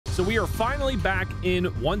So we are finally back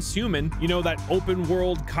in Once Human, you know, that open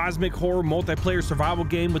world cosmic horror multiplayer survival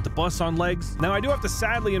game with the bus on legs. Now, I do have to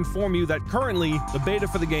sadly inform you that currently the beta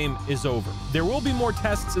for the game is over. There will be more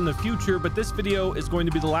tests in the future, but this video is going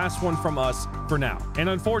to be the last one from us for now. And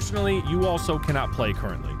unfortunately, you also cannot play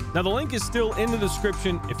currently. Now, the link is still in the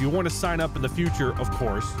description if you want to sign up in the future, of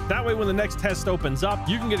course. That way, when the next test opens up,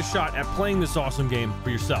 you can get a shot at playing this awesome game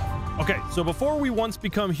for yourself. Okay, so before we once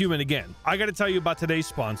become human again, I got to tell you about today's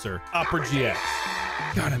sponsor, Opera GX.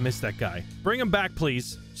 God, I miss that guy. Bring him back,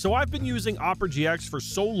 please. So I've been using Opera GX for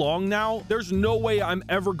so long now, there's no way I'm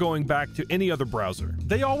ever going back to any other browser.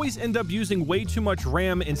 They always end up using way too much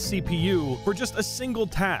RAM and CPU for just a single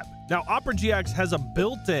tab. Now, Opera GX has a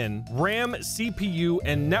built-in RAM, CPU,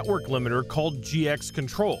 and network limiter called GX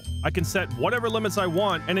Control. I can set whatever limits I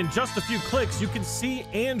want, and in just a few clicks, you can see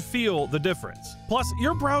and feel the difference. Plus,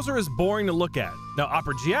 your browser is boring to look at. Now,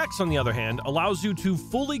 Opera GX, on the other hand, allows you to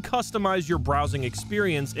fully customize your browsing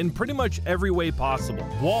experience in pretty much every way possible.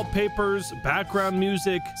 Wallpapers, background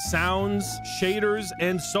music, sounds, shaders,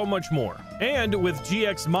 and so much more. And with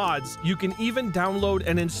GX mods, you can even download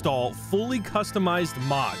and install fully customized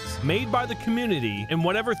mods made by the community in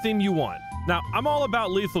whatever theme you want. Now, I'm all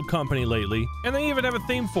about Lethal Company lately, and they even have a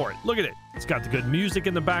theme for it. Look at it. It's got the good music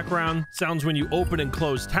in the background, sounds when you open and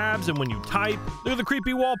close tabs and when you type. Look at the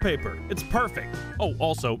creepy wallpaper. It's perfect. Oh,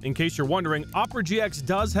 also, in case you're wondering, Opera GX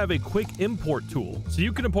does have a quick import tool, so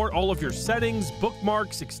you can import all of your settings,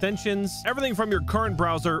 bookmarks, extensions, everything from your current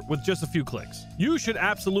browser with just a few clicks. You should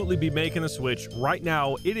absolutely be making the switch right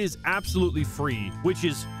now. It is absolutely free, which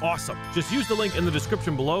is awesome. Just use the link in the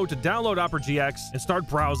description below to download Opera GX and start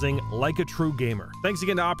browsing like a true gamer. Thanks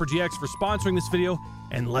again to Opera GX for sponsoring this video,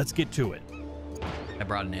 and let's get to it. I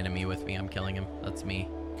brought an enemy with me. I'm killing him. That's me.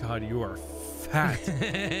 God, you are fat.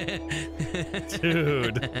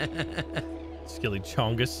 Dude. Skilly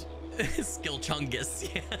Chongus. Skill Chungus.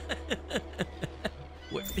 Yeah.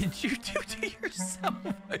 What did you do to yourself?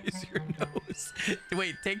 What is your nose?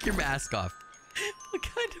 Wait, take your mask off. What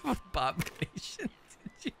kind of abomination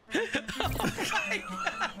did you? Oh my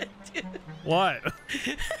God, dude. What?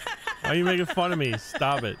 Why are you making fun of me?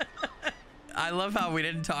 Stop it. I love how we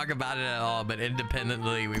didn't talk about it at all, but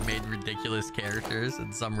independently we made ridiculous characters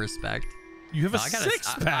in some respect. You have a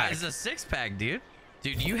six-pack. It's a six-pack, dude.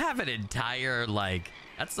 Dude, you have an entire, like,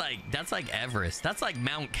 that's like Everest. That's like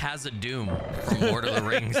Mount Khazad-dûm from Lord of the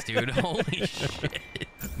Rings, dude. Holy shit.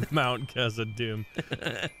 Mount Khazad-dûm.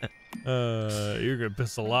 You're gonna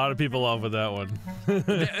piss a lot of people off with that one.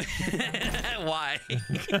 Why?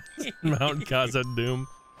 Mount Khazad-dûm.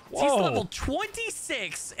 He's level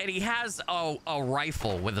 26 and he has a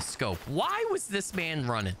rifle with a scope. Why was this man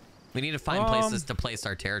running? We need to find places to place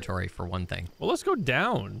our territory for one thing. Well, let's go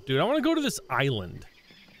down. Dude, I want to go to this island.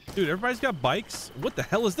 Dude, everybody's got bikes. What the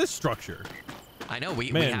hell is this structure? I know, we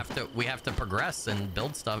have to progress and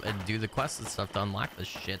build stuff and do the quests and stuff to unlock this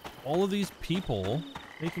shit. All of these people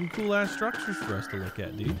making cool ass structures for us to look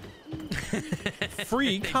at, dude.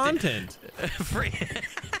 Free content. Free.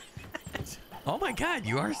 Oh my God,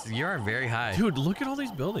 you are very high. Dude, look at all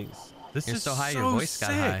these buildings. This is so high, your voice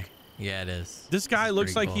got high. Yeah, it is. This guy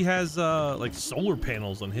looks like he has like solar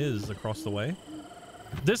panels on his across the way.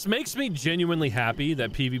 This makes me genuinely happy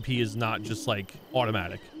that PvP is not just like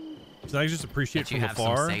automatic. So I just appreciate from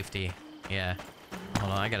afar. Some safety. Yeah.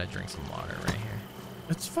 Hold on, I gotta drink some water right here.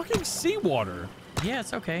 It's fucking seawater. Yeah,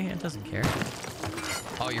 it's okay. It doesn't care.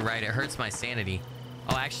 Oh, you're right. It hurts my sanity.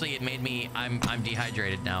 Oh, actually, it made me. I'm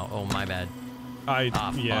dehydrated now. Oh, my bad.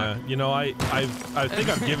 Yeah, you know, I think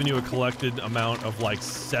I've given you a collected amount of like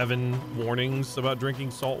 7 warnings about drinking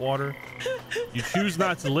salt water. You choose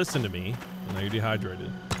not to listen to me, and now you're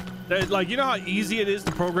dehydrated. Like, you know how easy it is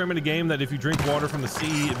to program in a game that if you drink water from the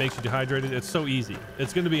sea, it makes you dehydrated? It's so easy.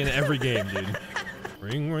 It's going to be in every game, dude.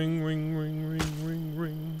 Ring, ring, ring, ring, ring, ring,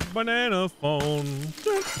 ring. Banana phone.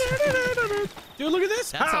 Dude, look at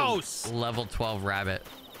this house. A level 12 rabbit.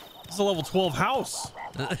 It's a level 12 house.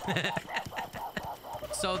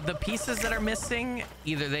 So the pieces that are missing,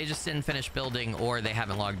 either they just didn't finish building or they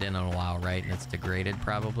haven't logged in a while, right? And it's degraded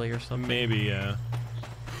probably or something. Maybe, yeah.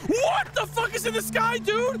 What the fuck is in the sky,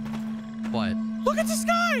 dude? What? Look at the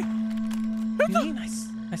sky.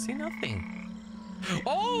 I see nothing.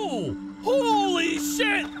 Oh! Holy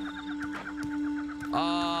shit!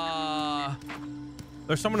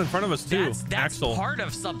 There's someone in front of us too. That's Axel. Part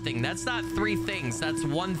of something. That's not 3 things. That's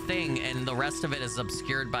one thing, and the rest of it is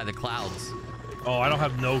obscured by the clouds. Oh, I don't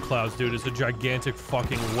have no clouds, dude. It's a gigantic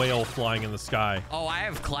fucking whale flying in the sky. Oh, I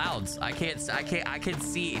have clouds. I can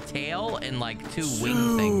see a tail and like 2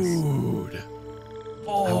 wing things. Dude.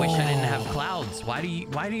 Oh. I wish I didn't have clouds. Why do you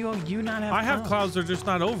not have I have clouds, they're just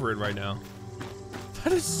not over it right now.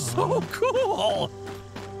 That is so cool.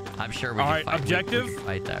 I'm sure we All can right, fight. objective. We can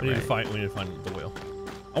fight that, We need right? to fight. We need to find the whale.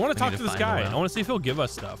 I want to talk to this guy. I want to see if he'll give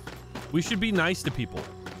us stuff. We should be nice to people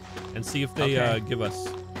and see if they give us.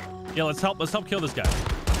 Yeah, let's help kill this guy.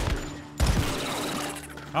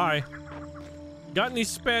 Hi. Got any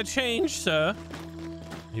spare change, sir?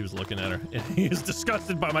 He was looking at her. He is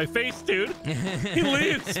disgusted by my face, dude. He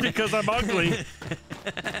leaves because I'm ugly.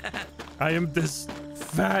 I am this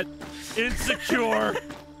fat, insecure,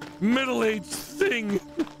 middle-aged thing.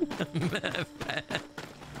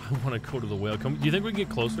 I want to go to the whale. Do you think we can get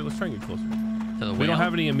closer? Let's try and get closer. To the whale? We don't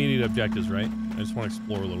have any immediate objectives, right? I just want to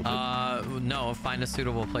explore a little bit. No. Find a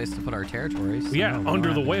suitable place to put our territories. Yeah,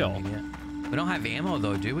 under the whale. We don't have ammo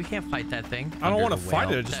though, dude. We can't fight that thing. I don't want to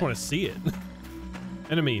fight it. I just want to see it.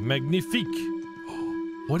 Enemy magnifique.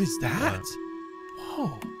 What is that?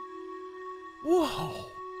 Whoa. Whoa.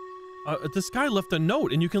 This guy left a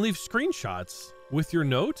note, and you can leave screenshots with your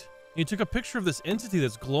note. He took a picture of this entity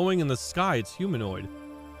that's glowing in the sky. It's humanoid.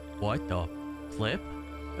 What the flip?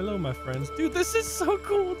 Hello, my friends. Dude, this is so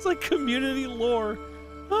cool. It's like community lore.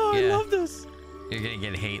 Oh, Yeah. I love this. You're gonna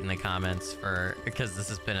get hate in the comments because this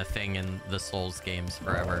has been a thing in the Souls games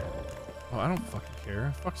forever. Oh, I don't fucking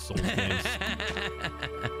care. Fuck Souls games.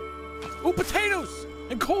 Ooh, potatoes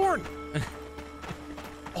and corn.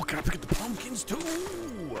 Oh, can I pick up the pumpkins too?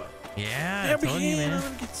 Yeah, I told you, man. I'm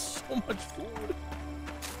gonna get so much food.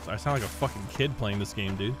 So I sound like a fucking kid playing this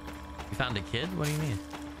game, dude. You found a kid? What do you mean?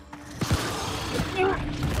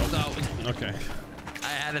 Oh, okay. I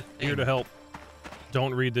had a thing. Here to help.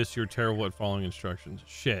 Don't read this. You're terrible at following instructions.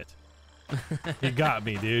 Shit. You got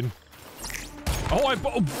me, dude. Oh,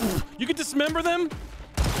 you can dismember them?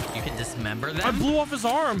 You can dismember them? I blew off his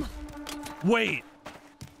arm. Wait.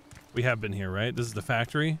 We have been here, right? This is the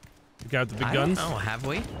factory. The guy with the big guns? Oh, have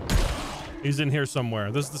we? He's in here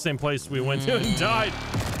somewhere. This is the same place we went to and died.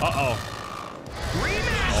 Uh-oh. Remake!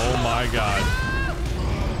 Oh my god.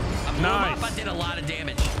 I blew him up. I did a lot of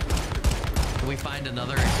damage. Can we find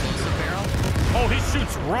another explosive barrel? Oh, he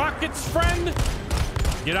shoots rockets, friend.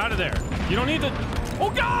 Get out of there. You don't need to.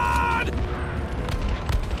 Oh god!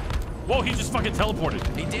 Whoa, he just fucking teleported.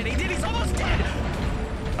 He did. He's almost dead.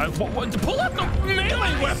 Pull out the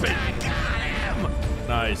melee weapon. Got him.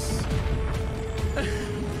 Nice.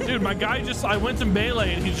 Dude, my guy I went to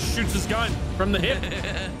melee and he just shoots his gun from the hip.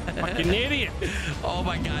 Fucking idiot. Oh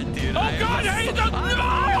my god, dude. Oh god,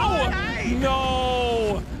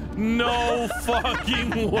 no! No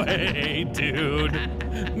fucking way,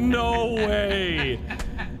 dude. No way.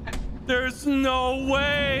 There's no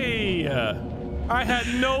way. I had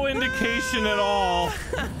no indication at all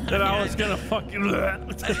that I was gonna fucking.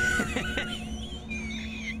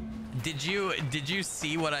 Did you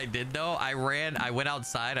see what I did though? I went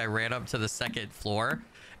outside, I ran up to the second floor,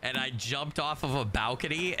 and I jumped off of a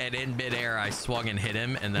balcony, and in midair I swung and hit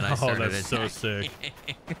him, and then I started attacking. So sick.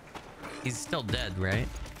 He's still dead, right?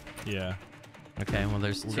 Yeah. Okay, well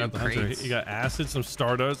there's two crates. You got acid, some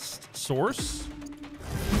stardust source.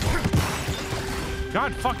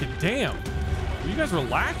 God fucking damn. Will you guys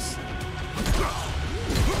relax?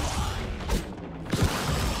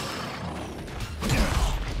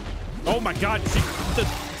 Oh my god, the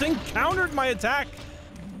thing countered my attack.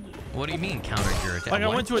 What do you mean countered your attack? Like I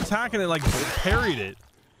went to attack and it like parried it.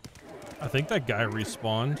 I think that guy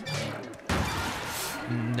respawned.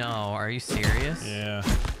 No, are you serious? Yeah.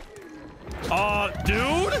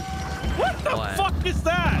 Dude? What the fuck is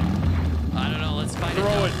that? I don't know, let's find it.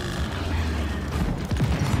 Throw it.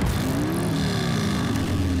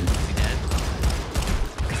 Is he dead?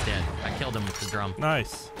 He's dead. I killed him with the drum.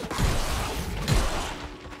 Nice.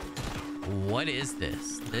 What is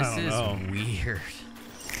this? This is weird.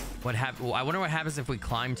 What happened? I wonder what happens if we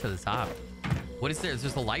climb to the top. What is there?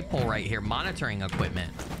 There's a light pole right here. Monitoring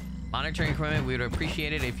equipment. Monitoring equipment. We would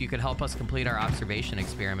appreciate it if you could help us complete our observation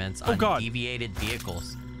experiments on deviated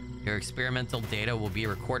vehicles. Your experimental data will be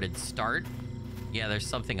recorded. Start. Yeah, there's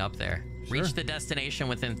something up there. Sure. Reach the destination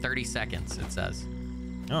within 30 seconds, it says.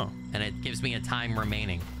 Oh. And it gives me a time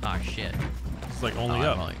remaining. Oh, shit. It's like only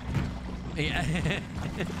up. Yeah.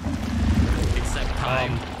 Except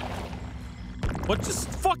time. What just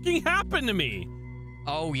fucking happened to me?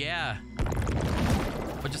 Oh, yeah.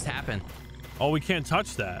 What just happened? Oh, we can't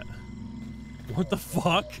touch that. What the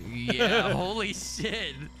fuck? Yeah, holy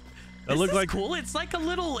shit. That looked like cool. It's like a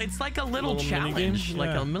little challenge,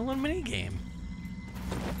 like a little mini game.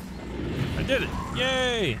 I did it.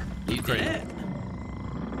 Yay. You did it?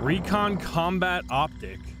 Recon Combat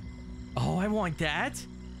Optic. Oh, I want that.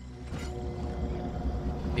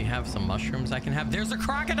 Do you have some mushrooms I can have? There's a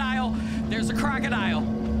crocodile. There's a crocodile.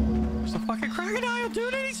 There's a fucking crocodile,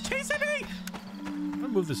 dude, and he's chasing me. I'm gonna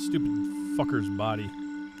move this stupid fucker's body.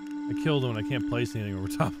 I killed him and I can't place anything over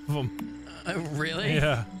top of him. Really?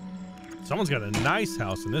 Yeah. Someone's got a nice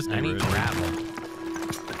house in this neighborhood. I need gravel.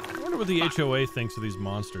 I wonder what the HOA thinks of these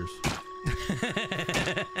monsters.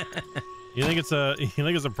 You think it's a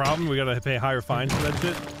problem? We gotta pay higher fines for that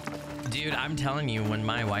shit? Dude, I'm telling you, when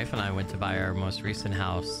my wife and I went to buy our most recent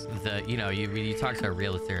house, you talk to a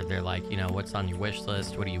realtor, they're like, what's on your wish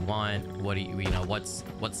list? What do you want? What do you what's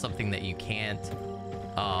something that you can't?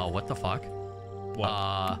 What the fuck?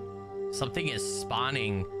 What? Something is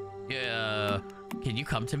spawning. Can you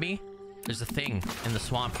come to me? There's a thing in the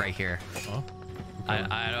swamp right here. Huh? Okay.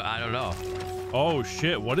 I don't know. Oh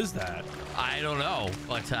shit, what is that? I don't know,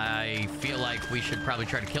 but I feel like we should probably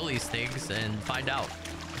try to kill these things and find out.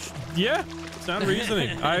 Yeah, sound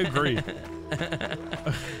reasoning. I agree.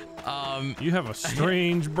 You have a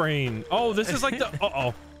strange brain. Oh, this is like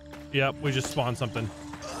the Yep, we just spawned something.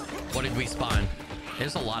 What did we spawn?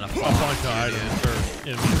 There's a lot of a bunch of items or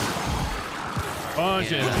enemies.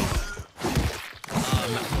 Bunch of enemies.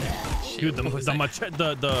 Dude, the machete,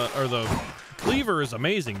 the cleaver is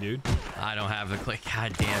amazing, dude. I don't have the click.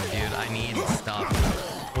 God damn, dude. I need stuff.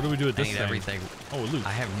 What do we do with this thing? I need everything. Oh, loot.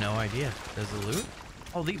 I have no idea. There's a loot?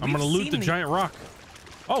 Oh, I'm gonna loot the giant rock.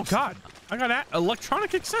 Oh God, I got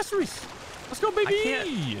electronic accessories. Let's go,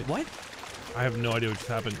 baby. What? I have no idea what just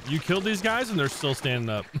happened. You killed these guys and they're still standing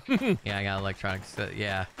up. Yeah, I got electronics.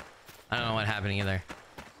 Yeah, I don't know what happened either.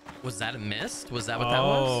 Was that a mist? Was that what that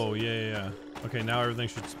was? Oh yeah. Okay, now everything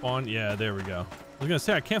should spawn. Yeah, there we go. I was gonna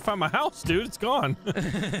say I can't find my house, dude. It's gone.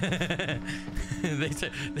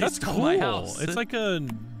 That's stole cool. My house. It's like a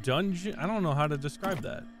dungeon. I don't know how to describe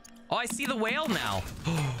that. Oh, I see the whale now.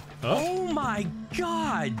 Huh? Oh my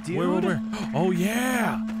God, dude. Where? Oh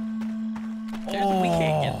yeah. Dude, we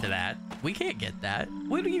can't get to that. We can't get that.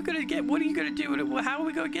 What are you gonna get? What are you gonna do? How are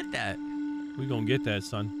we gonna get that? We gonna get that,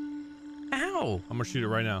 son. How? I'm gonna shoot it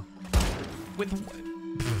right now. With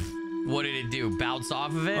what did it do? Bounce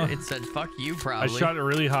off of it? It said "fuck you," probably. I shot it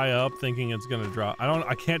really high up, thinking it's gonna drop.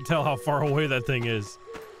 I can't tell how far away that thing is.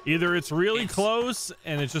 Either it's really close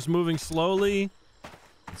and it's just moving slowly,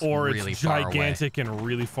 or really it's gigantic and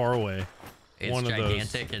really far away. It's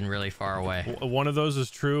gigantic and really far away. One of those is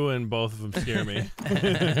true, and both of them scare me.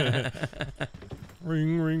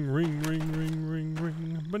 Ring, ring, ring, ring, ring, ring,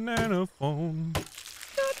 ring. Banana phone.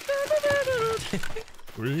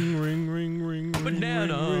 Ring, ring, ring, ring,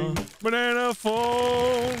 banana. Ring, ring. Banana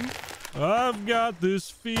phone. I've got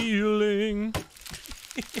this feeling.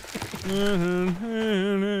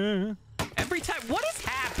 Every time, what is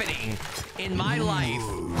happening in my life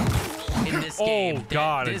in this game? Oh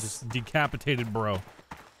God, I just decapitated bro.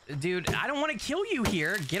 Dude, I don't want to kill you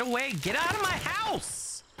here. Get away. Get out of my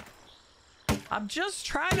house. I'm just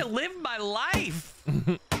trying to live my life.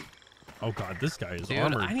 Oh God, this guy is dude,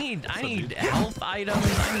 armored. I need health items.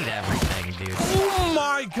 I need everything, dude. Oh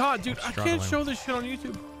my God, dude, I can't show this shit on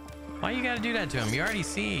YouTube. Why you gotta do that to him? You already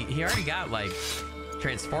see, he already got like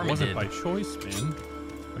transformed. It wasn't by choice, man.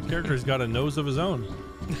 My character's got a nose of his own.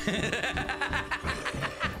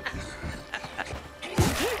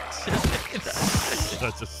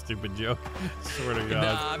 That's a stupid joke. Swear to God.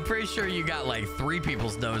 Nah, I'm pretty sure you got like 3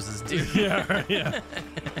 people's noses, dude. Yeah, right, yeah.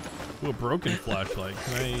 Ooh, a broken flashlight.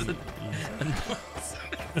 Can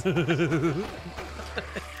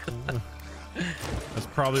That's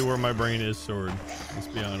probably where my brain is stored. Let's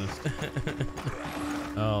be honest.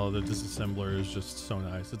 Oh, the disassembler is just so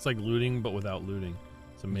nice. It's like looting, but without looting.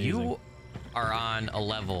 It's amazing. You are on a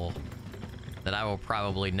level that I will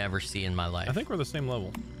probably never see in my life. I think we're the same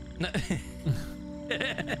level.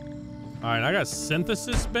 All right, I got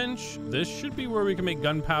synthesis bench. This should be where we can make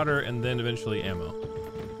gunpowder and then eventually ammo.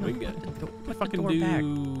 We can get put the door back.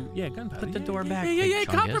 Yeah, gunpowder. Put the door back. Yeah.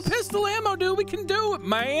 Copper pistol ammo, dude. We can do it,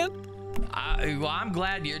 man. Well, I'm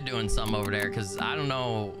glad you're doing some over there, because I don't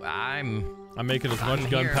know. I'm making as much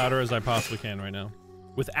gunpowder as I possibly can right now.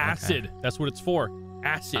 With acid. Okay. That's what it's for.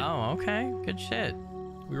 Acid. Oh, okay. Good shit.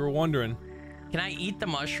 We were wondering. Can I eat the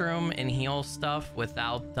mushroom and heal stuff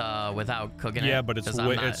without cooking it? Yeah, but it's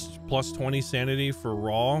plus 20 sanity for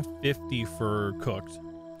raw, 50 for cooked.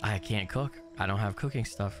 I can't cook. I don't have cooking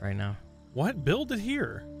stuff right now. What? Build it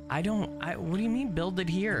here. What do you mean build it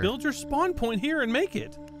here? Build your spawn point here and make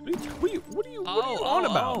it. What are you on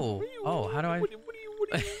about? How do I?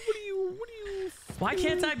 Why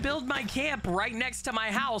can't I build my camp right next to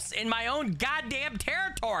my house in my own goddamn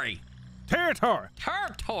territory? Territory.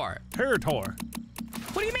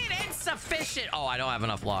 What do you mean insufficient? Oh, I don't have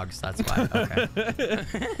enough logs. That's why. Okay.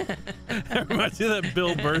 That reminds me of that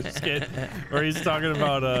Bill Burr skit where he's talking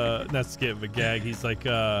about not skit but gag. He's like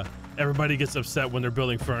everybody gets upset when they're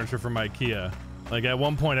building furniture from IKEA. Like at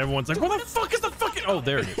one point everyone's like, what the fuck is the fucking, oh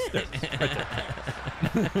there it is, there it is, right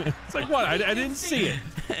there. It's like, what? I didn't see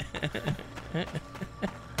it.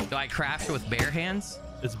 Do I craft with bare hands?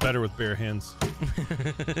 It's better with bare hands. I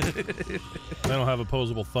don't have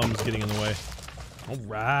opposable thumbs getting in the way. All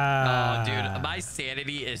right. Oh, dude, my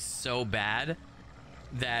sanity is so bad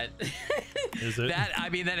that is it? that I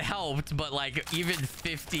mean that helped, but like even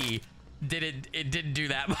 50 didn't do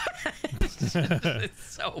that much.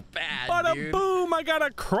 It's so bad. Bada dude. boom! I got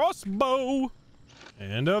a crossbow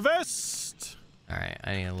and a vest. All right,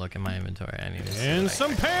 I need to look at my inventory. I need to see and what I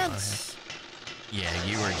some got going on pants. here. Yeah,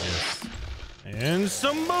 you were just. And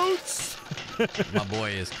some boots. My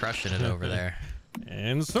boy is crushing it over there.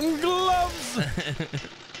 And some gloves.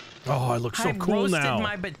 Oh, I look so cool now. I roasted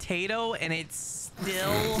my potato and it's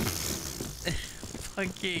still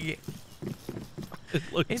fucking.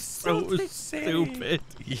 It looks so stupid.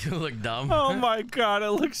 You look dumb. Oh my god,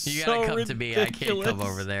 it looks so ridiculous. You gotta come to me. I can't come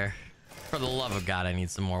over there. For the love of God, I need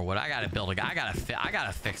some more wood. I gotta build I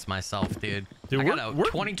gotta fix myself, dude. I gotta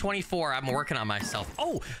 2024. I'm working on myself.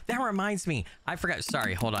 Oh, that reminds me. I forgot.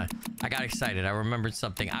 Sorry, hold on. I got excited. I remembered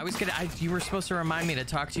something. You were supposed to remind me to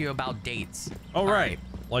talk to you about dates. Oh right.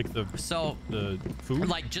 Like the food.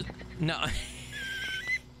 Like just no.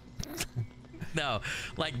 No,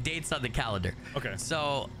 like dates on the calendar. Okay.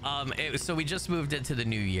 So so we just moved into the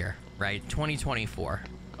new year, right? 2024.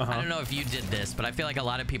 I don't know if you did this, but I feel like a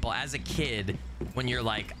lot of people as a kid, when you're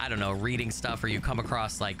like, I don't know, reading stuff or you come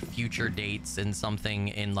across like future dates in something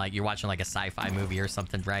in like, you're watching like a sci-fi movie or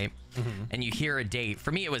something, right? And you hear a date.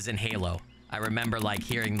 For me, it was in Halo. I remember like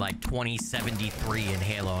hearing like 2073 in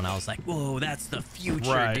Halo and I was like, whoa, that's the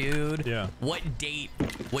future, dude. Yeah. What date,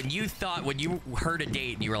 when you heard a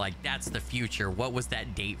date and you were like, that's the future, what was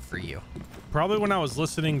that date for you? Probably when I was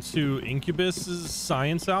listening to Incubus's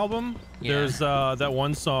Science album. Yeah. There's that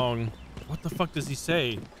one song. What the fuck does he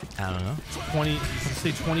say? I don't know. Does he say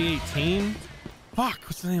 2018? Fuck,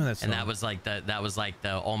 what's the name of that song? And that was like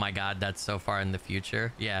the oh my god, that's so far in the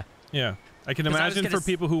future. Yeah. Yeah. I can imagine for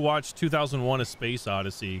people who watched 2001: A Space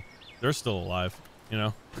Odyssey, they're still alive, you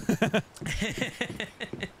know.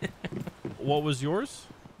 What was yours?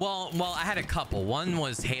 Well, I had a couple. One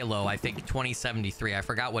was Halo, I think 2073. I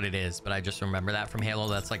forgot what it is, but I just remember that from Halo.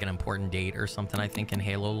 That's like an important date or something, I think, in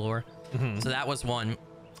Halo lore. So that was one.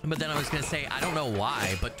 But then I was going to say, I don't know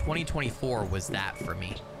why, but 2024 was that for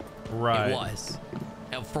me. Right. It was.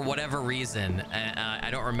 For whatever reason, I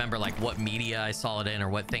don't remember like what media I saw it in or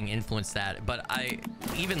what thing influenced that. But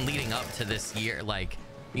even leading up to this year, like,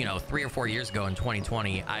 you know, 3 or 4 years ago in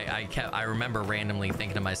 2020, I remember randomly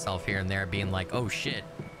thinking to myself here and there being like, oh shit,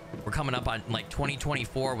 we're coming up on like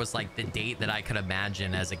 2024 was like the date that I could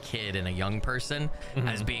imagine as a kid and a young person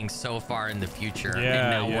as being so far in the future.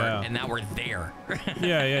 Yeah, and now we're there.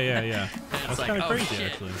 Yeah. It's like, oh crazy,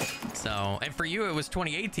 shit. Actually. So, and for you, it was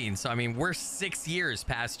 2018. So, I mean, we're 6 years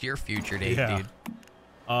past your future date, dude.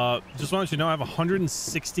 Just wanted you to know I have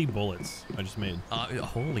 160 bullets I just made.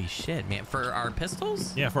 Holy shit, man. For our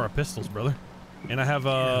pistols? Yeah, for our pistols, brother. And I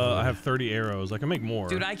have 30 arrows. I can make more.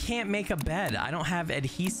 Dude, I can't make a bed. I don't have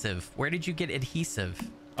adhesive. Where did you get adhesive?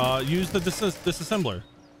 Use the disassembler.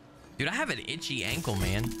 Dude, I have an itchy ankle,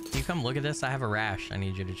 man. Can you come look at this? I have a rash I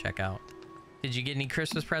need you to check out. Did you get any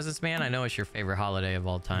Christmas presents, man? I know it's your favorite holiday of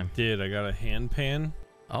all time. I did. I got a hand pan.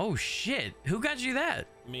 Oh, shit. Who got you that?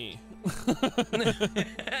 Me. I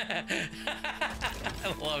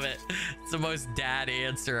love it. It's the most dad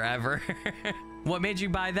answer ever. What made you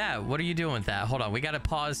buy that? What are you doing with that? Hold on. We got to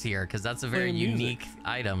pause here because that's a very unique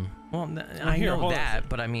item. Well, I know that,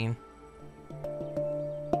 but I mean...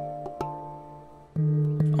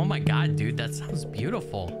 Oh my god, dude. That sounds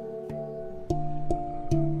beautiful.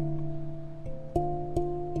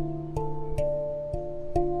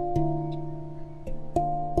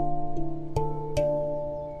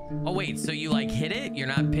 Oh wait, so you like hit it? You're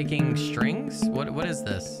not picking strings? What is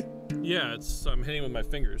this? Yeah, I'm hitting with my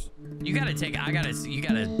fingers. You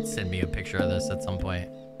gotta send me a picture of this at some point,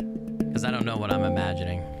 because I don't know what I'm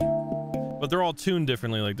imagining. But they're all tuned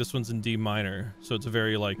differently. Like this one's in D minor, so it's a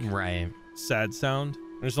very like sad sound.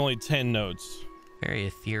 There's only 10 notes. Very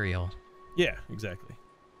ethereal. Yeah, exactly.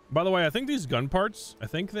 By the way, I think these gun parts, I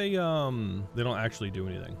think they don't actually do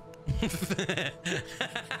anything.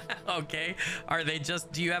 Okay. Are they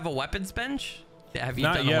just? Do you have a weapons bench? Have you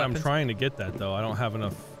Not yet. I'm trying to get that though. I don't have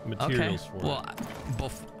enough materials for it. Well,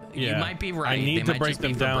 you might be right. I need to break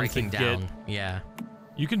them down to get. Yeah.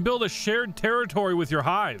 You can build a shared territory with your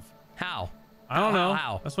hive. How? I don't know.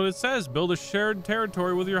 How? That's what it says. Build a shared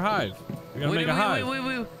territory with your hive. You're gonna make a hive. We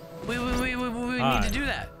need to do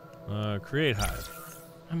that. Create hive.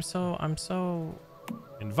 I'm so.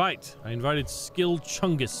 Invite. I invited Skill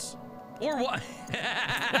Chungus. Or what?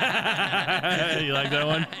 You like that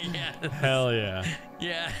one? Yes. Hell yeah.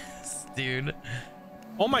 Yes, dude.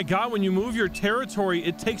 Oh my God, when you move your territory,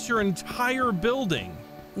 it takes your entire building.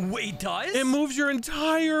 Wait, does? It moves your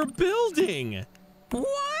entire building.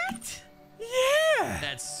 What? Yeah.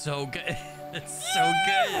 That's so good. That's so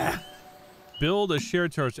good. Build a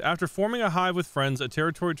shared territory. After forming a hive with friends, a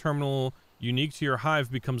territory terminal unique to your hive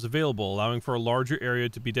becomes available, allowing for a larger area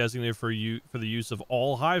to be designated for the use of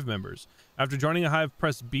all hive members. After joining a hive,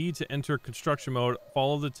 press B to enter construction mode.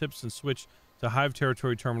 Follow the tips and switch to hive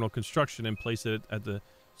territory terminal construction and place it at the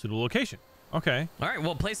suitable location. Okay. All right,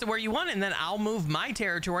 well, place it where you want, and then I'll move my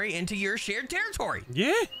territory into your shared territory.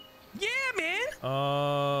 Yeah. Yeah, man.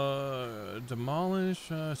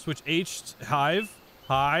 Demolish. Switch H. Hive.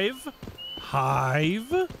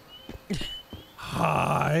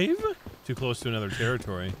 Too close to another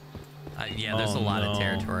territory. Yeah, there's a lot of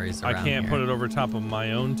territories around I can't here. put it over top of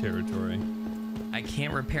my own territory. I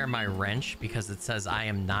can't repair my wrench because it says I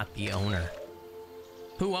am not the owner.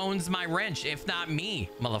 Who owns my wrench if not me,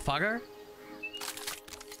 motherfucker?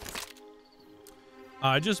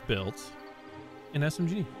 I just built an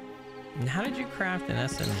SMG. And how did you craft an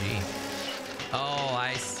SMG? Oh,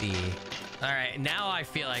 I see. All right, now I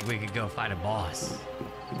feel like we could go fight a boss.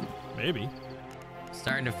 Maybe. I'm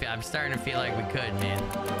starting to feel like we could, man.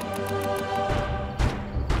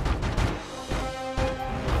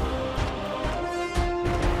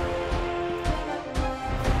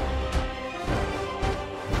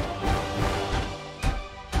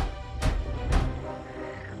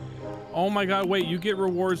 Oh my God, wait, you get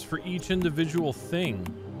rewards for each individual thing.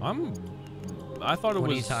 I thought it was...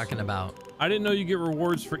 What are you talking about? I didn't know you get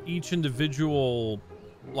rewards for each individual,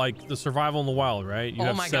 like the survival in the wild, right? You Oh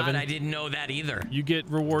have my 7. God, I didn't know that either. You get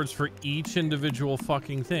rewards for each individual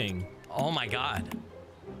fucking thing. Oh my God.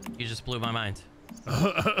 You just blew my mind.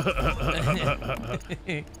 Y'all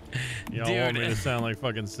want me to sound like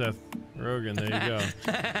fucking Seth Rogen. There you go.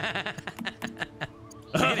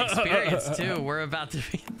 Good experience too. We're about to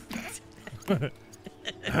be...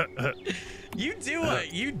 You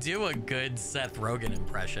do a good Seth Rogen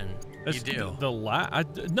impression. You do. No, I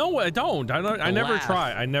don't. I never laugh.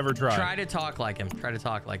 try. I never try. Try to talk like him. Try to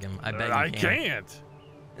talk like him. I bet you I can.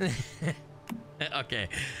 can't. Okay,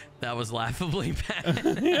 that was laughably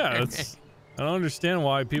bad. Yeah, I don't understand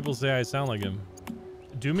why people say I sound like him.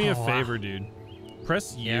 Do me a favor, dude.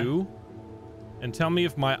 Press U and tell me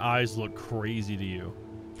if my eyes look crazy to you.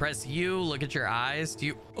 Press U, look at your eyes. Do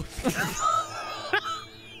you...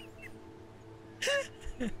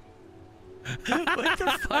 What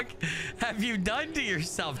the fuck have you done to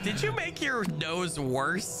yourself? Did you make your nose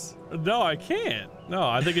worse? No, I can't. No,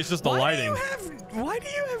 I think it's just the lighting. Why do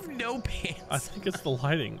you have no pants? I think it's the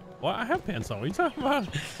lighting. Well, I have pants on. What are you talking about?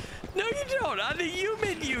 No, you don't. On the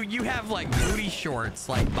human, you have like booty shorts,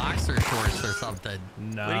 like boxer shorts or something.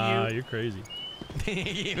 Nah, you're crazy.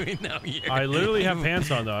 No, I literally have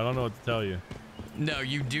pants on though. I don't know what to tell you. No,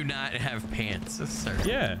 you do not have pants, sir.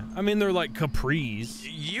 Yeah, I mean they're like capris.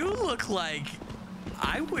 You look like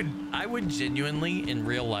I would genuinely in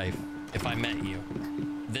real life if I met you.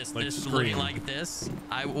 This looking like this,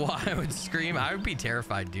 I would scream. I would be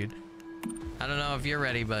terrified, dude. I don't know if you're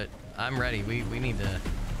ready, but I'm ready. We need to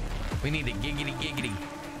giggity.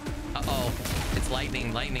 Uh-oh, it's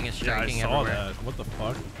lightning. Lightning is striking everywhere. I saw that. What the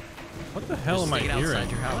fuck? What the hell am I hearing?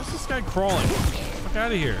 Outside your house. How's this guy crawling? Fuck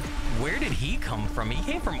out of here. Where did he come from? He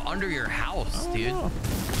came from under your house, dude.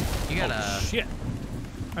 You gotta... Oh, shit.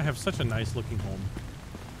 I have such a nice looking home.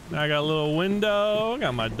 Now I got a little window,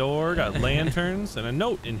 got my door, got lanterns, and a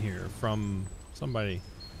note in here from somebody.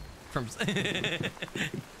 From...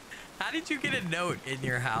 How did you get a note in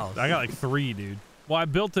your house? I got like 3, dude. Well, I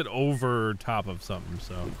built it over top of something,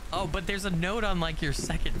 so. Oh, but there's a note on like your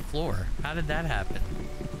 2nd floor. How did that happen?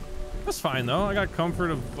 That's fine though. I got comfort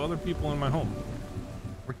of other people in my home.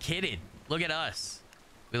 We're kidding. Look at us.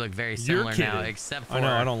 We look very similar now, except for... I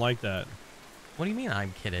know, I don't like that. What do you mean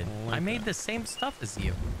I'm kidding? Like I made the same stuff as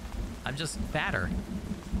you. I'm just fatter.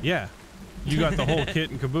 Yeah. You got the whole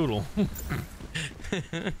kit and caboodle.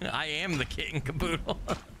 I am the kit and caboodle.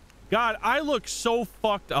 God, I look so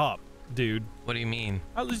fucked up, dude. What do you mean?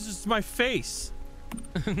 This is my face.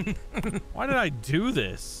 Why did I do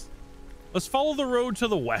this? Let's follow the road to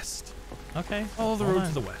the west. Okay. Follow the road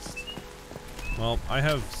to the west. Well, I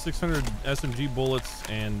have 600 SMG bullets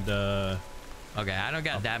and Okay, I don't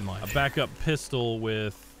got that much. A backup pistol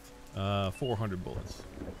with 400 bullets.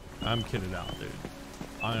 I'm kidding out, dude.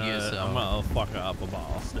 I'm gonna fuck up a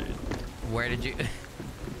boss, dude. Where did you?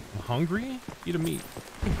 I'm hungry? Eat a meat.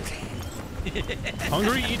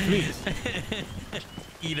 Hungry? Eat meat.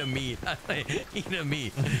 Eat a meat. Eat a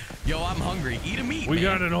meat. Yo, I'm hungry. Eat a meat. We man.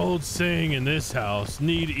 got an old saying in this house: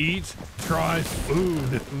 need eat, try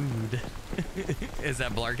food. Is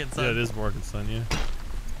that Blarkin's son? Yeah, it is Blarkin's son. Yeah.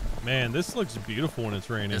 Man, this looks beautiful when it's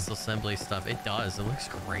raining. This assembly stuff. It does. It looks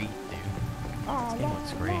great, dude. This game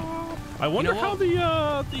looks great. I wonder how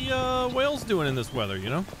the whale's doing in this weather. You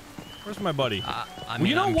know, where's my buddy? I mean,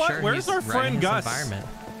 you know I'm what? Sure Where's our friend Gus? Environment.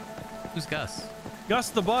 Who's Gus? Gus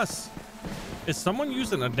the bus. Is someone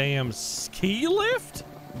using a damn ski lift?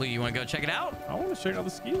 Well, you want to go check it out? I want to check out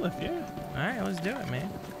the ski lift. Yeah. All right, let's do it, man.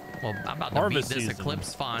 Well, I'm about to Harvest beat this season.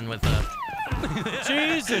 eclipse fawn with a.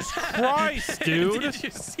 Jesus Christ, dude! Did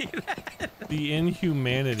you see that? The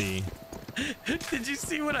inhumanity. Did you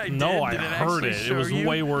see what I did? No, I did heard it. It was you?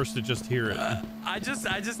 way worse to just hear it. I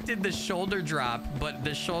just did the shoulder drop, but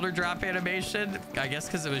the shoulder drop animation, I guess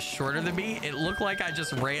because it was shorter than me, it looked like I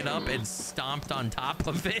just ran up and stomped on top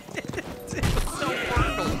of it. It was so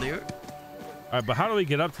brutal, dude. All right, but how do we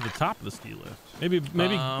get up to the top of the ski lift?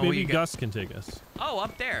 Maybe Gus can take us. Oh,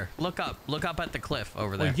 up there. Look up at the cliff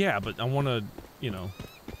over there. Well, yeah, but I want to, you know.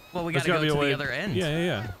 Well, we got to go to the other end.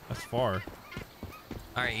 Yeah. That's far.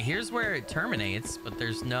 All right, here's where it terminates, but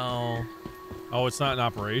there's no. Oh, it's not in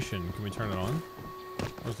operation. Can we turn it on?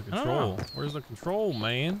 Where's the control? Where's the control,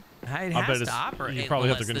 man? It has to operate. You probably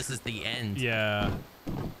have to. This is the end. Yeah.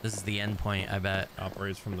 This is the end point, I bet.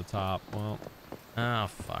 Operates from the top. Well. Oh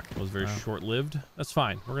fuck. It was very short-lived. That's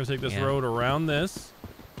fine. We're gonna take this road around this.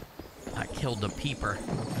 I killed the peeper.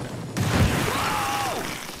 Whoa!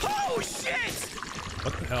 Oh shit!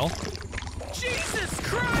 What the hell? Jesus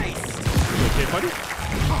Christ! You okay, buddy?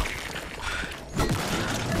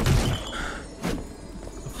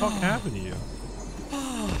 What the fuck happened to you?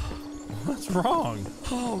 What's wrong?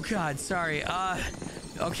 Oh god, sorry.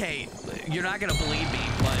 Okay, you're not gonna believe me,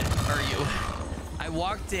 but are you? I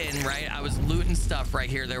walked in, right? I was looting stuff right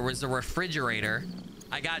here. There was a refrigerator.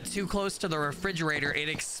 I got too close to the refrigerator. It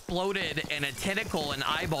exploded and a tentacle and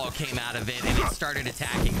eyeball came out of it and it started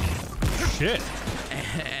attacking me. Shit.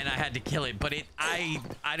 And I had to kill it, but it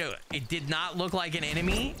did not look like an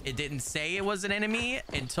enemy. It didn't say it was an enemy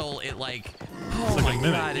until it like, oh my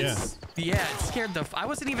god, it scared the, I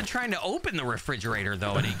wasn't even trying to open the refrigerator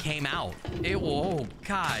though and it came out. Oh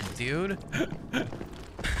god, dude.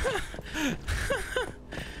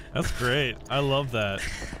 That's great. I love that.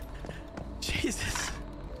 Jesus.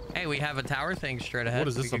 Hey, we have a tower thing straight ahead. What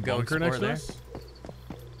is this, a bunker next to us?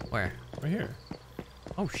 Where? Right here.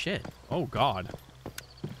 Oh shit. Oh god.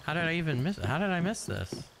 How did I even miss it? How did I miss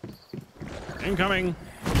this? Incoming.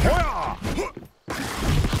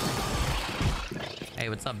 Hey,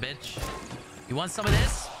 what's up, bitch? You want some of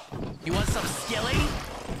this? You want some skilly?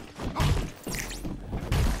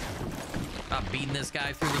 Stop beating this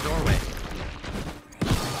guy through the doorway.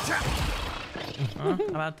 Huh? How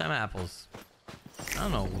about them apples? I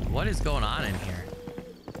don't know what is going on in here.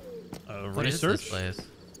 What Research? is this place?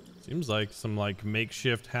 Seems like some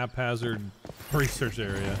makeshift haphazard research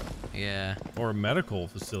area. Yeah. Or a medical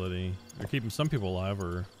facility. They're keeping some people alive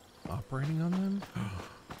or operating on them.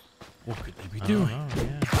 What could they be doing?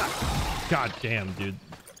 Yeah. God damn, dude.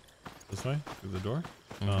 This way? Through the door?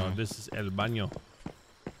 This is El Baño.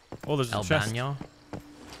 Oh, there's a chest. Baño?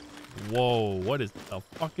 Whoa, what is the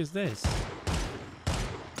fuck is this?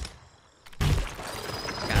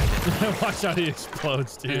 Watch out, he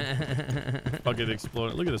explodes, dude. Fucking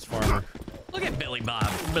explode. Look at this farmer. Look at Billy Bob.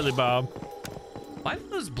 Billy Bob. Why do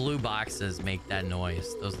those blue boxes make that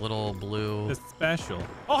noise? Those little blue... It's special.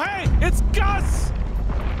 Oh, hey! It's Gus!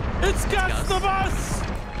 It's Gus the bus!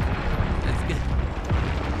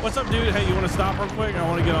 What's up, dude? Hey, you want to stop real quick? I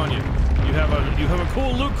want to get on you. You have a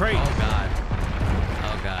cool loot crate. Oh, God.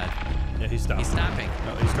 Oh, God. Yeah, he's stopping. He's stopping.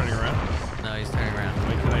 No, he's turning around. No, he's turning around.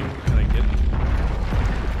 Wait, can I get him?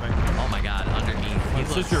 Oh my god,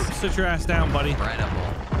 underneath. Sit your ass down, buddy. Incredible.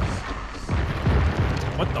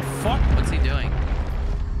 What the fuck? What's he doing?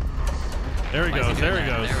 There he goes. There he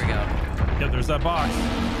goes. There we go. Yep, there's that box.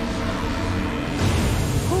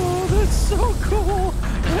 Oh, that's so cool.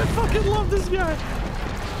 I fucking love this guy.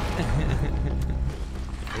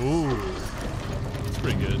 Ooh. That's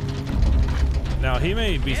pretty good. Now, he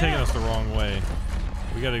may be taking us the wrong way.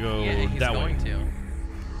 We gotta go that way.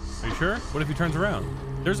 Are you sure? What if he turns around?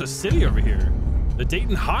 There's a city over here. The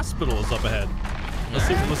Dayton Hospital is up ahead. Let's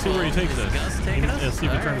see where he takes us. Gus taking us? Let's see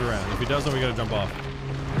if he turns around. If he does, then we gotta jump off.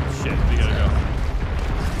 Shit, we gotta go.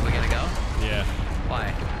 We gotta go? Yeah.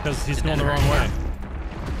 Why? Because he's Did going that the wrong hurt way.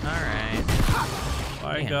 you? All right.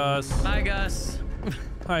 Bye, Damn. Gus. Bye, Gus.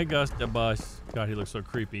 Hi, Gus the bus. God, he looks so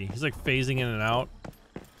creepy. He's like phasing in and out.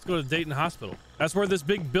 Let's go to Dayton Hospital. That's where this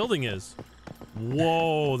big building is.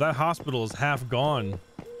 Whoa, that hospital is half gone.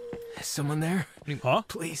 Is someone there? Huh?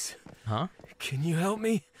 Please. Huh? Can you help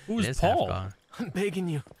me? Who's It is half Paul? gone. I'm begging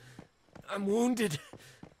you. I'm wounded.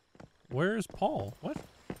 Where is Paul? What?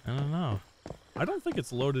 I don't know. I don't think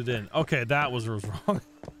it's loaded in. Okay, that was wrong.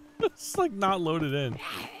 It's like not loaded in.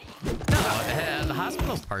 No, the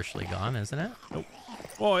hospital's partially gone, isn't it? Nope.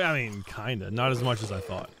 Well, I mean, kinda. Not as much as I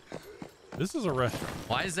thought. This is a restaurant.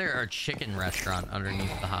 Why is there a chicken restaurant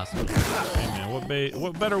underneath the hospital? Hey man,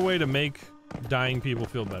 what better way to make dying people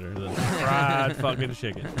feel better than fried fucking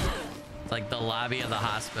chicken? It's like the lobby of the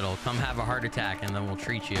hospital. Come have a heart attack and then we'll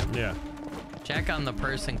treat you. Yeah. Check on the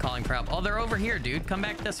person calling for help. Oh, they're over here, dude. Come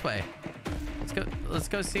back this way. Let's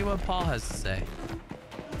go see what Paul has to say.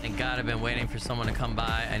 Thank God I've been waiting for someone to come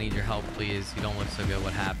by. I need your help, please. You don't look so good.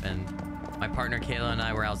 What happened? My partner Kayla and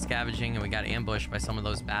I were out scavenging and we got ambushed by some of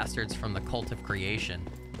those bastards from the Cult of Creation.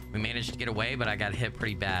 We managed to get away, but I got hit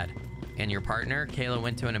pretty bad. And your partner, Kayla,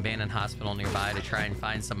 went to an abandoned hospital nearby to try and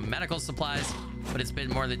find some medical supplies, but it's been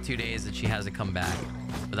more than 2 days that she hasn't come back.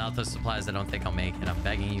 Without those supplies, I don't think I'll make it. I'm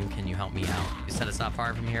begging you, can you help me out? You said it's not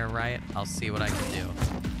far from here, right? I'll see what I can do.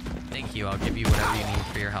 Thank you. I'll give you whatever you need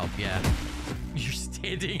for your help. Yeah. You're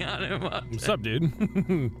standing on him. What's up, dude?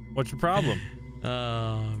 What's your problem?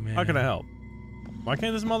 Oh, man. How can I help? Why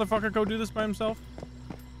can't this motherfucker go do this by himself?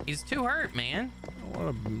 He's too hurt, man. What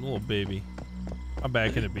a little baby. How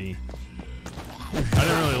bad can it be? I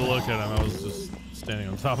didn't really look at him. I was just standing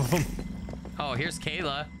on top of him. Oh, here's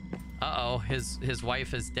Kayla. Uh-oh, his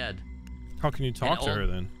wife is dead. How can you talk to her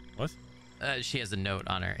then? What? She has a note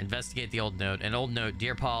on her. Investigate the old note. An old note.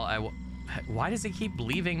 Dear Paul, why does it keep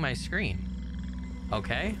leaving my screen?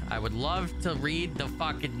 Okay, I would love to read the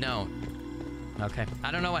fucking note. Okay,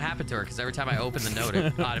 I don't know what happened to her because every time I open the note,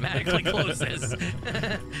 it automatically closes.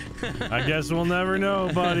 I guess we'll never know,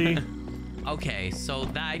 buddy. Okay, so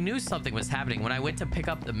I knew something was happening. When I went to pick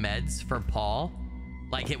up the meds for Paul,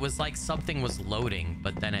 like it was like something was loading,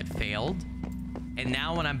 but then it failed. And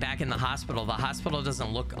now when I'm back in the hospital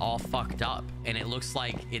doesn't look all fucked up. And it looks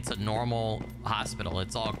like it's a normal hospital.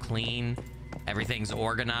 It's all clean. Everything's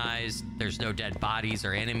organized. There's no dead bodies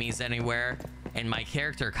or enemies anywhere. And my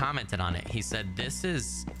character commented on it. He said, this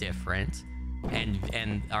is different.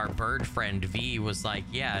 And our bird friend V was like,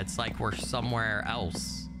 yeah, it's like we're somewhere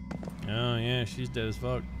else. Oh yeah, she's dead as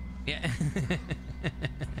fuck. Yeah.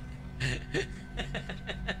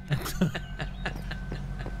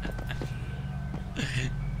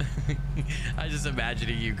 I just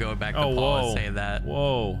imagining you going back to Paul and saying that.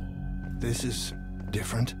 Whoa. This is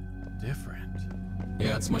different. Different.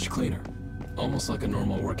 Yeah, it's much cleaner. Almost like a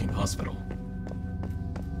normal working hospital.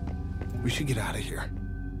 We should get out of here.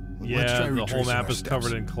 Yeah, the whole retracing map our is covered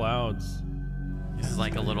steps. in clouds. This is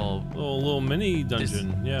like a Little mini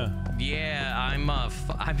dungeon. Yeah. Yeah, I'm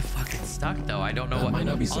fucking stuck though. I don't know That might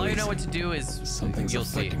not be so all I know easy. what to do is Something's you'll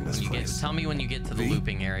see. affecting this When you place. tell me when you get to the V?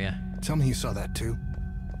 looping area. Tell me you saw that too.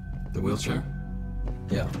 The wheelchair?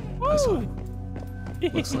 Yeah, I saw Woo!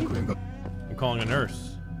 it. Looks like we've got... I'm calling a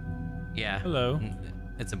nurse. Yeah. Hello.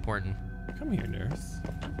 It's important. Come here, nurse.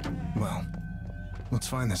 Well, let's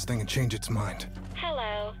find this thing and change its mind.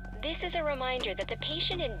 Hello. This is a reminder that the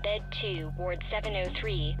patient in bed 2, ward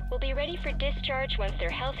 703, will be ready for discharge once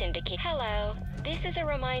their health indicates. Hello. This is a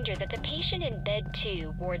reminder that the patient in bed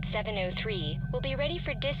 2, ward 703, will be ready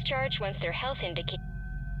for discharge once their health indicates.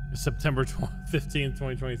 September 15th,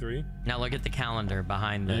 2023. Now look at the calendar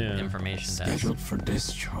behind the information desk. Scheduled for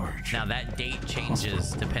discharge. Now that date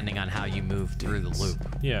changes depending on how you move through the loop.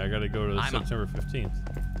 Yeah, I gotta go to September 15th.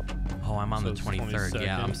 Oh, I'm on So the it's 23rd.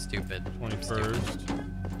 Yeah, 22nd, I'm stupid.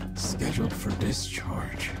 21st. Scheduled for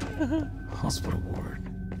discharge. Hospital ward.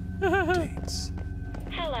 Dates.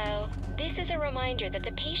 Hello. This is a reminder that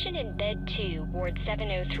the patient in bed 2, ward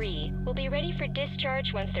 703, will be ready for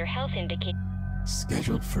discharge once their health indicates.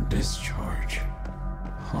 Scheduled for discharge.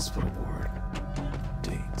 Hospital ward.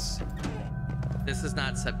 Dates. This is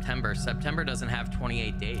not September. September doesn't have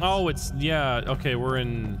 28 days. Oh, it's, yeah, okay, we're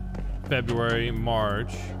in February,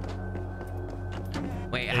 March.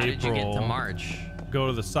 Wait, how did you get to April. March? Go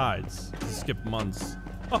to the sides to skip months.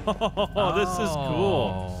 Oh, this is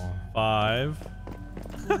cool. 5.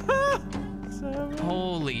 7.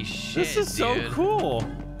 Holy shit, This is so dude. cool.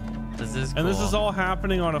 This is cool. And this is all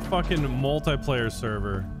happening on a fucking multiplayer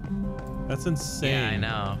server. That's insane. Yeah, I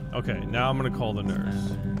know. Okay, now I'm gonna call the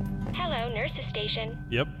nurse. Hello, nurses station.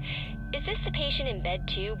 Yep. Is this the patient in bed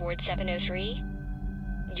 2, ward 703?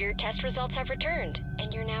 Your test results have returned,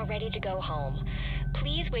 and you're now ready to go home.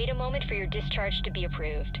 Please wait a moment for your discharge to be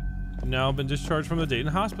approved. You've now been discharged from the Dayton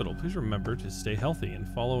Hospital. Please remember to stay healthy and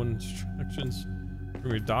follow instructions from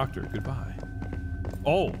your doctor. Goodbye.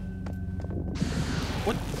 Oh.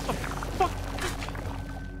 What the fuck?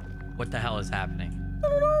 What the hell is happening? I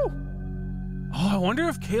don't know. Oh, I wonder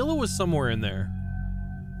if Kayla was somewhere in there.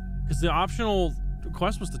 Because the optional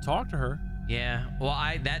request was to talk to her. Yeah, well,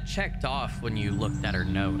 that checked off when you looked at her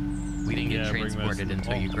note. We didn't get transported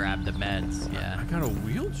until you grabbed the meds. Yeah. I got a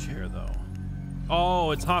wheelchair though.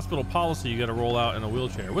 Oh, it's hospital policy. You got to roll out in a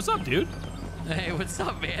wheelchair. What's up, dude? Hey, what's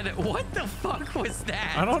up, man? What the fuck was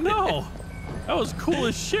that? I don't know. That was cool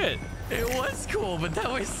as shit. It was cool, but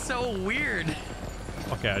that was so weird.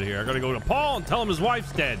 Fuck out of here. I gotta go to Paul and tell him his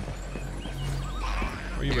wife's dead.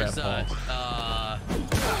 Where you at, Paul?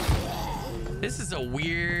 This is a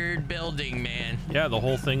weird building, man. Yeah, the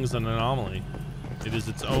whole thing's an anomaly. It is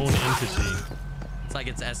its own entity. It's like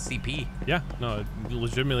it's SCP. Yeah, no, it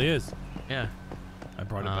legitimately is. Yeah. I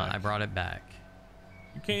brought it back. I brought it back.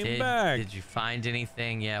 You came back. Did you find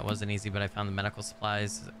anything? Yeah, it wasn't easy, but I found the medical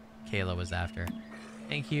supplies Kayla was after.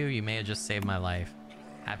 Thank you. You may have just saved my life.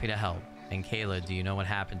 Happy to help. And Kayla, do you know what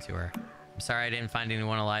happened to her? I'm sorry I didn't find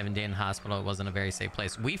anyone alive in Dayton Hospital. It wasn't a very safe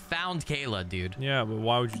place. We found Kayla, dude. Yeah, but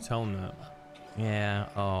why would you tell him that? Yeah.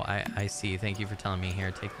 Oh, I see. Thank you for telling me. Here,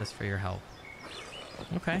 take this for your help.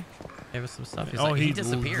 Okay. Gave us some stuff. He's like, he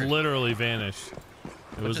disappeared. Literally vanished.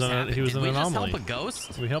 He was an anomaly. Did we just help a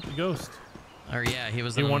ghost? We helped a ghost. Or yeah, he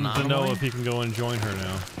was an anomaly. He wanted to know anomaly? if he can go and join her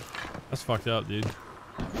now. That's fucked up, dude.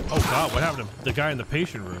 Oh God, what happened to the guy in the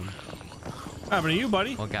patient room? What happened to you,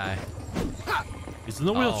 buddy? What guy? He's in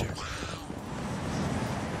the wheelchair.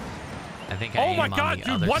 I think Oh my God,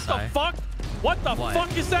 dude, what the fuck? What the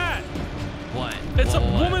fuck is that? What? It's a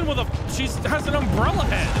woman with a, she has an umbrella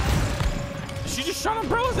head. She just shot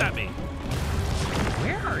umbrellas at me.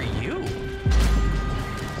 Where are you?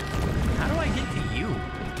 How do I get to you?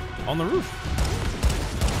 On the roof.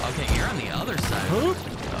 Okay, you're on the other side. Who?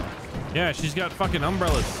 Oh. Yeah, she's got fucking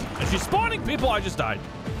umbrellas. And she's spawning people. I just died.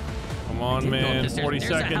 Come on, man. 40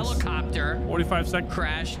 There's seconds. a helicopter. 45 seconds.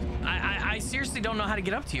 Crashed. I seriously don't know how to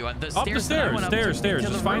get up to you. Up the stairs. Stairs.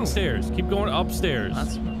 Just find stairs. Keep going upstairs.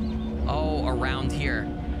 Oh, around here.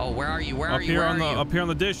 Oh, where are you? Where are you? Up here on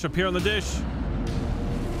the dish. Up here on the dish.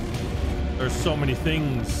 There's so many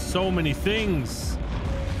things. So many things.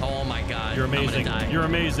 Oh my God. You're amazing. You're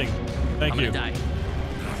amazing. Thank you. I'm gonna die.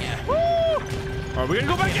 Yeah. Woo! All right, we're gonna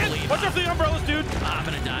go back in. Watch out for the umbrellas, dude. I'm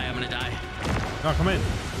gonna die. I'm gonna die. No, come in.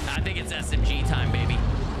 I think it's SMG time, baby.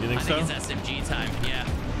 You think so? I think it's SMG time. Yeah.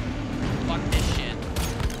 Fuck this shit.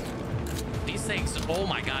 These things. Oh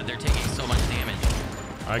my God, they're taking so much damage.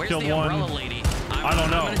 I Where's killed the one. umbrella lady? I don't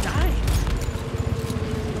know. I'm gonna die.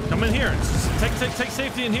 Come in here. Take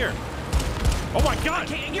safety in here. Oh my God.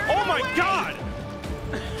 Oh my God.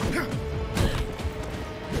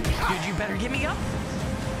 Dude, you better get me up.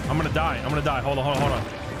 I'm gonna die. Hold on.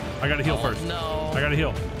 I gotta heal first. No. I gotta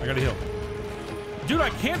heal. Dude, I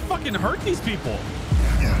can't fucking hurt these people.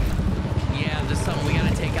 Yeah, there's something. We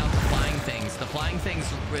gotta take out the flying things. The flying things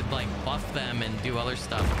would like buff them and do other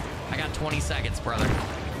stuff. I got 20 seconds, brother.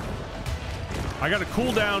 I gotta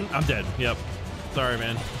cool down. I'm dead. Yep. Sorry,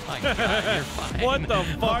 man. Oh my God, you're fine. What the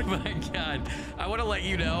fuck? Oh my God. I want to let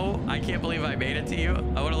you know, I can't believe I made it to you.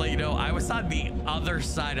 I want to let you know, I was on the other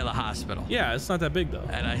side of the hospital. Yeah, it's not that big though.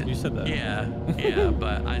 And you said that. Yeah,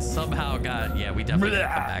 but I somehow got, we definitely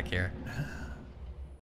gotta come back here.